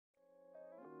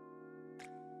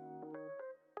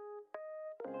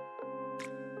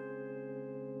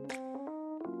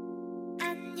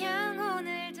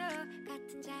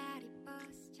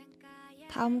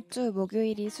다음 주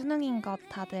목요일이 수능인 것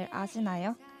다들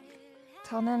아시나요?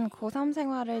 저는 고3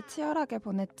 생활을 치열하게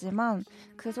보냈지만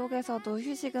그 속에서도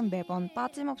휴식은 매번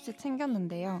빠짐없이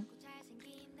챙겼는데요.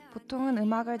 보통은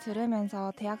음악을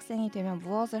들으면서 대학생이 되면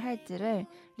무엇을 할지를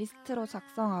리스트로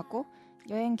작성하고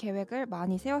여행 계획을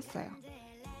많이 세웠어요.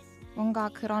 뭔가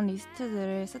그런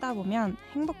리스트들을 쓰다 보면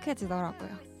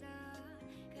행복해지더라고요.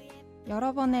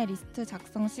 여러 번의 리스트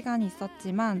작성 시간이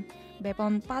있었지만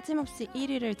매번 빠짐없이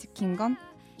 1위를 지킨 건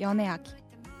연애하기.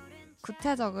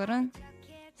 구체적으로는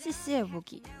CC의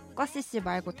무기, 과 CC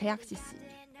말고 대학 CC.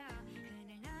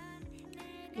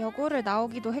 여고를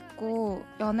나오기도 했고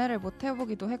연애를 못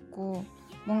해보기도 했고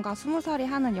뭔가 20살이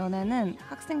하는 연애는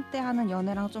학생 때 하는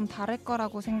연애랑 좀 다를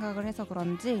거라고 생각을 해서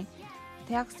그런지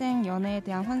대학생 연애에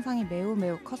대한 환상이 매우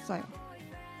컸어요.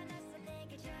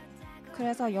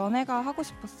 그래서 연애가 하고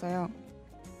싶었어요.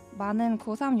 많은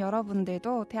고3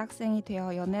 여러분들도 대학생이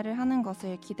되어 연애를 하는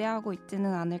것을 기대하고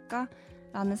있지는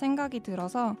않을까라는 생각이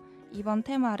들어서 이번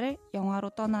테마를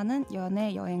영화로 떠나는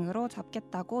연애 여행으로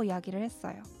잡겠다고 이야기를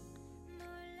했어요.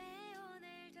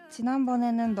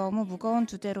 지난번에는 너무 무거운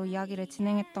주제로 이야기를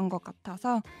진행했던 것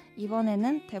같아서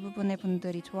이번에는 대부분의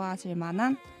분들이 좋아하실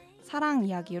만한 사랑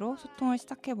이야기로 소통을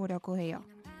시작해보려고 해요.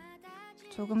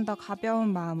 조금 더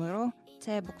가벼운 마음으로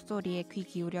제 목소리에 귀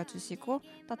기울여 주시고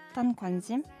따뜻한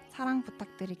관심, 사랑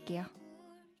부탁드릴게요.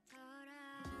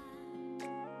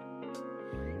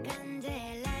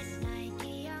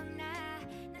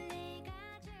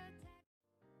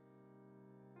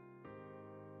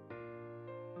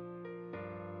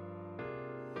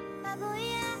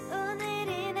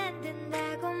 오늘은 안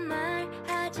된다고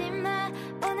말하지 마.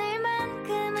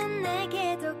 오늘만큼은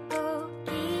내게도 꼭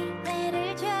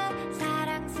기회를 줘.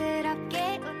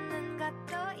 사랑스럽게 웃는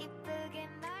것도 이쁘게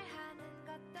말하는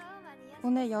것도 많이.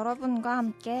 오늘 여러분과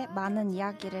함께 많은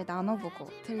이야기를 나눠보고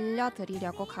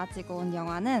들려드리려고 가지고 온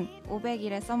영화는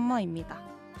 500일의 썸머입니다.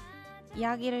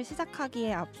 이야기를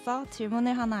시작하기에 앞서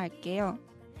질문을 하나 할게요.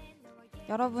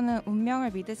 여러분은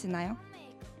운명을 믿으시나요?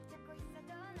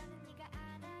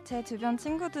 제 주변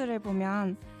친구들을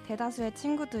보면 대다수의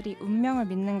친구들이 운명을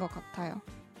믿는 것 같아요.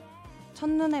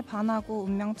 첫눈에 반하고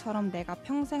운명처럼 내가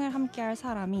평생을 함께할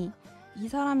사람이 이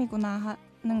사람이구나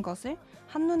하는 것을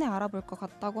한눈에 알아볼 것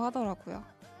같다고 하더라고요.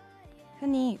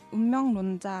 흔히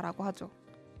운명론자라고 하죠.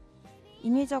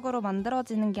 인위적으로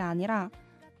만들어지는 게 아니라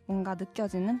뭔가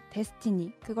느껴지는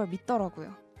데스티니, 그걸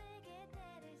믿더라고요.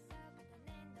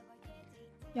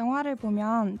 영화를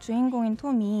보면 주인공인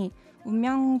톰이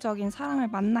운명적인 사랑을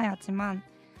만나야지만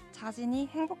자신이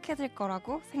행복해질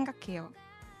거라고 생각해요.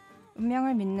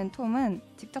 운명을 믿는 톰은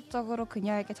직접적으로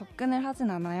그녀에게 접근을 하진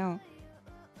않아요.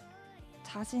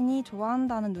 자신이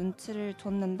좋아한다는 눈치를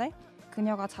줬는데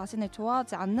그녀가 자신을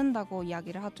좋아하지 않는다고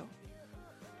이야기를 하죠.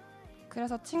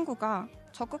 그래서 친구가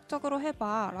적극적으로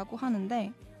해봐 라고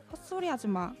하는데 헛소리 하지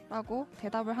마 라고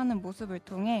대답을 하는 모습을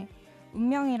통해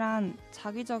운명이란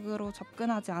자기적으로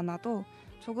접근하지 않아도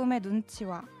조금의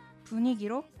눈치와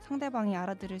분위기로 상대방이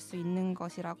알아들을 수 있는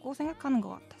것이라고 생각하는 것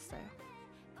같았어요.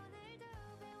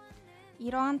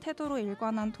 이러한 태도로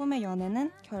일관한 톰의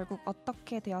연애는 결국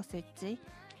어떻게 되었을지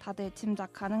다들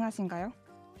짐작 가능하신가요?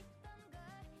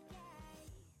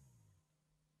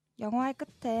 영화의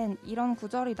끝엔 이런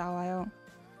구절이 나와요.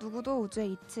 누구도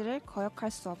우주의 이치를 거역할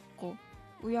수 없고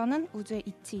우연은 우주의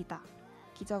이치이다.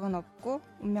 기적은 없고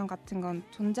운명 같은 건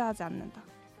존재하지 않는다.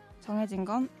 정해진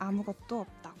건 아무것도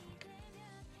없다.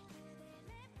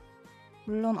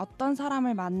 물론 어떤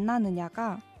사람을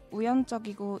만나느냐가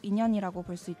우연적이고 인연이라고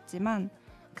볼 수 있지만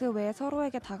그 외에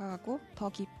서로에게 다가가고 더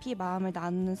깊이 마음을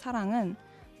나누는 사랑은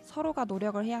서로가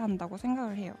노력을 해야 한다고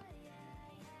생각을 해요.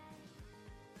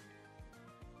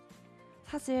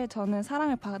 사실 저는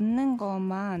사랑을 받는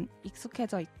것만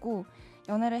익숙해져 있고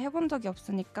연애를 해본 적이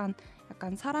없으니까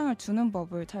약간 사랑을 주는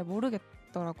법을 잘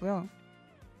모르겠더라고요.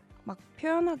 막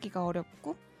표현하기가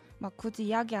어렵고 막 굳이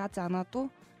이야기하지 않아도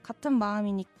같은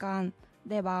마음이니까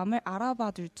내 마음을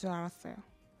알아봐 줄 줄 알았어요.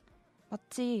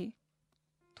 마치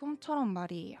톰처럼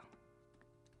말이에요.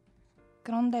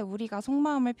 그런데 우리가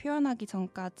속마음을 표현하기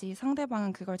전까지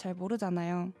상대방은 그걸 잘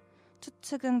모르잖아요.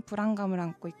 추측은 불안감을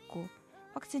안고 있고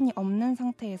확신이 없는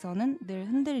상태에서는 늘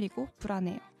흔들리고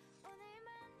불안해요.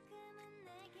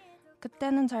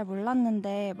 그때는 잘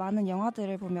몰랐는데 많은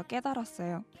영화들을 보며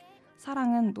깨달았어요.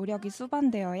 사랑은 노력이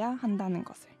수반되어야 한다는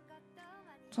것을.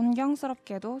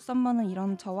 존경스럽게도 썸머는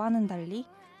이런 저와는 달리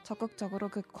적극적으로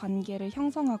그 관계를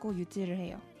형성하고 유지를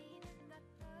해요.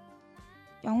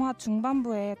 영화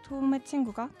중반부에 톰의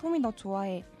친구가 톰이 너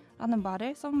좋아해 라는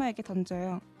말을 썸머에게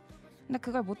던져요. 근데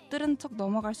그걸 못 들은 척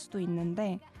넘어갈 수도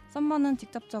있는데 썸머는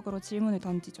직접적으로 질문을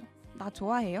던지죠. 나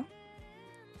좋아해요?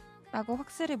 라고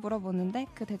확실히 물어보는데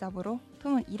그 대답으로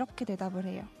톰은 이렇게 대답을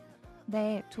해요.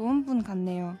 네, 좋은 분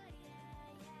같네요.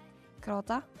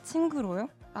 그러자 친구로요?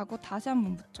 라고 다시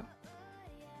한번 묻죠.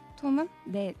 톰은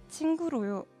네,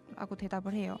 친구로요 라고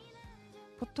대답을 해요.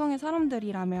 보통의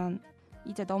사람들이라면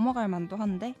이제 넘어갈 만도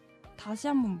한데 다시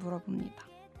한번 물어봅니다.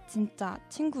 진짜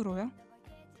친구로요?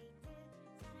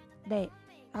 네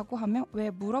라고 하며 왜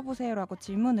물어보세요 라고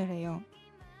질문을 해요.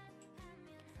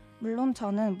 물론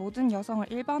저는 모든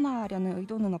여성을 일반화하려는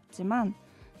의도는 없지만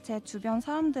제 주변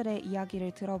사람들의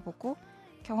이야기를 들어보고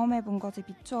경험해본 것을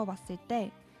비추어 봤을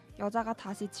때 여자가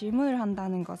다시 질문을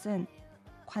한다는 것은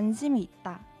관심이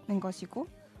있다는 것이고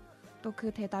또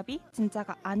그 대답이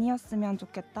진짜가 아니었으면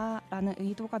좋겠다라는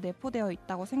의도가 내포되어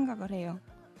있다고 생각을 해요.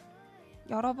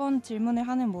 여러 번 질문을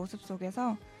하는 모습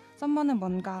속에서 썸머는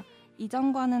뭔가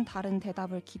이전과는 다른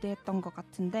대답을 기대했던 것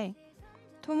같은데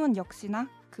톰은 역시나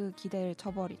그 기대를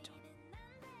저버리죠.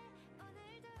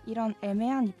 이런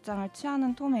애매한 입장을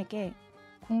취하는 톰에게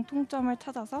공통점을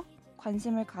찾아서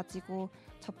관심을 가지고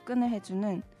접근을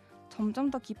해주는 점점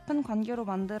더 깊은 관계로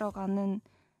만들어가는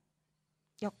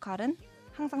역할은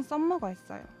항상 썸머가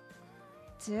했어요.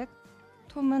 즉,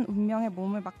 톰은 운명의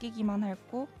몸을 맡기기만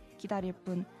하고 기다릴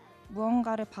뿐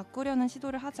무언가를 바꾸려는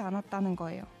시도를 하지 않았다는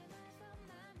거예요.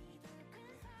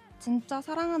 진짜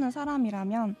사랑하는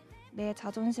사람이라면 내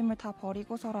자존심을 다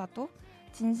버리고서라도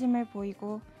진심을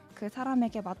보이고 그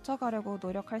사람에게 맞춰가려고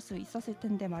노력할 수 있었을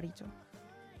텐데 말이죠.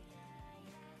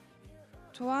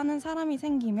 좋아하는 사람이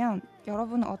생기면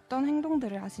여러분은 어떤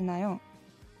행동들을 하시나요?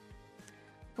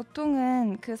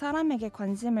 보통은 그 사람에게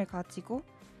관심을 가지고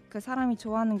그 사람이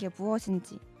좋아하는 게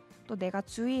무엇인지 또 내가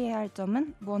주의해야 할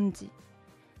점은 뭔지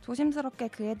조심스럽게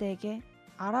그에 대해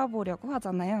알아보려고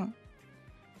하잖아요.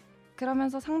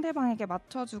 그러면서 상대방에게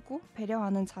맞춰주고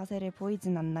배려하는 자세를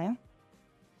보이진 않나요?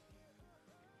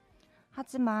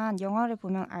 하지만 영화를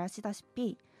보면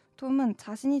아시다시피 톰은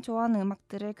자신이 좋아하는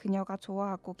음악들을 그녀가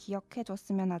좋아하고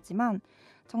기억해줬으면 하지만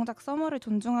정작 서머를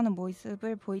존중하는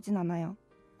모습을 보이진 않아요.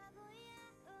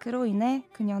 그로 인해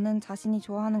그녀는 자신이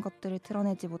좋아하는 것들을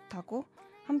드러내지 못하고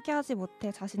함께하지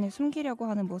못해 자신을 숨기려고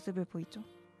하는 모습을 보이죠.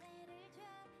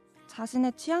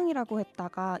 자신의 취향이라고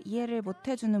했다가 이해를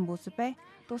못해주는 모습에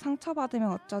또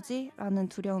상처받으면 어쩌지? 라는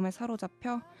두려움에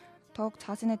사로잡혀 더욱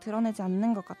자신을 드러내지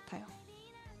않는 것 같아요.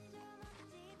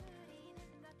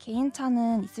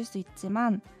 개인차는 있을 수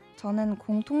있지만 저는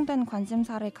공통된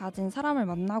관심사를 가진 사람을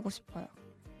만나고 싶어요.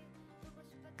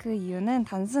 그 이유는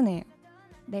단순해요.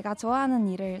 내가 좋아하는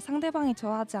일을 상대방이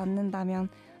좋아하지 않는다면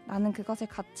나는 그것을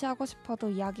같이 하고 싶어도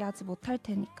이야기하지 못할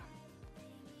테니까.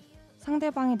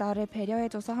 상대방이 나를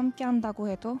배려해줘서 함께한다고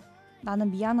해도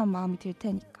나는 미안한 마음이 들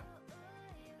테니까.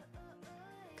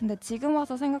 근데 지금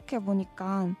와서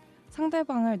생각해보니까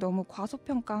상대방을 너무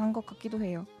과소평가한 것 같기도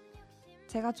해요.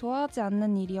 제가 좋아하지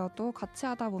않는 일이어도 같이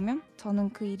하다 보면 저는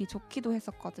그 일이 좋기도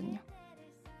했었거든요.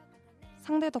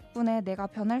 상대 덕분에 내가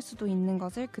변할 수도 있는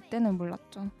것을 그때는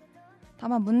몰랐죠.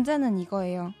 다만 문제는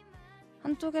이거예요.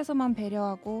 한쪽에서만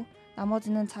배려하고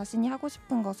나머지는 자신이 하고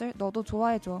싶은 것을 너도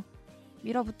좋아해줘.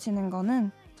 밀어붙이는 거는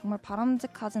정말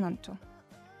바람직하진 않죠.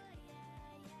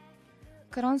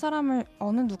 그런 사람을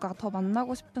어느 누가 더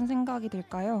만나고 싶은 생각이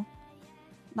들까요?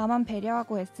 나만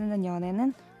배려하고 애쓰는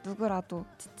연애는 누구라도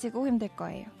지치고 힘들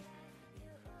거예요.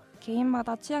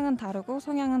 개인마다 취향은 다르고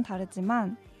성향은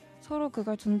다르지만 서로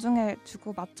그걸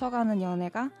존중해주고 맞춰가는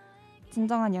연애가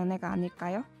진정한 연애가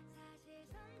아닐까요?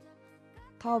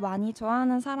 더 많이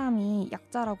좋아하는 사람이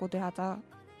약자라고들 하죠.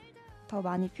 더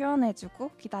많이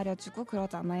표현해주고 기다려주고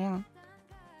그러잖아요.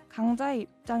 강자의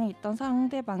입장에 있던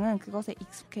상대방은 그것에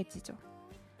익숙해지죠.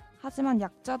 하지만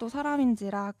약자도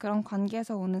사람인지라 그런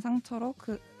관계에서 오는 상처로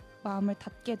그 마음을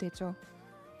닫게 되죠.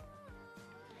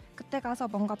 그때 가서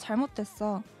뭔가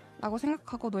잘못됐어 라고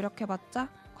생각하고 노력해봤자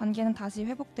관계는 다시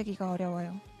회복되기가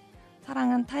어려워요.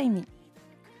 사랑은 타이밍.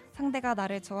 상대가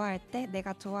나를 좋아할 때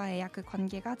내가 좋아해야 그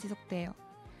관계가 지속돼요.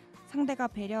 상대가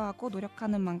배려하고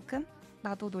노력하는 만큼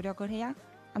나도 노력을 해야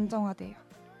안정화돼요.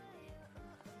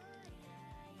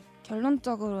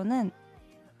 결론적으로는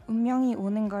운명이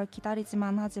오는 걸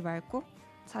기다리지만 하지 말고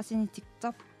자신이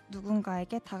직접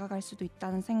누군가에게 다가갈 수도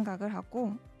있다는 생각을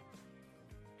하고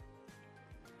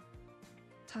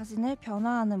자신을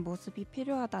변화하는 모습이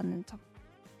필요하다는 점.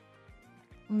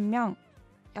 운명,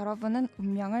 여러분은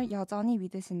운명을 여전히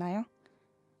믿으시나요?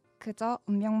 그저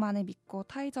운명만을 믿고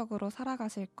타의적으로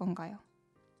살아가실 건가요?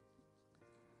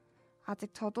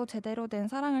 아직 저도 제대로 된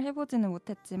사랑을 해보지는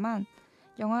못했지만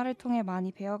영화를 통해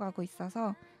많이 배워가고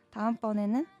있어서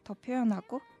다음번에는 더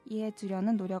표현하고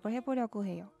이해해주려는 노력을 해보려고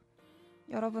해요.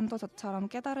 여러분도 저처럼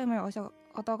깨달음을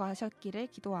얻어가셨기를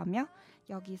기도하며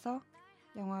여기서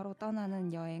영화로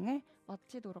떠나는 여행을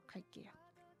마치도록 할게요.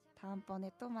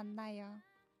 다음번에 또 만나요.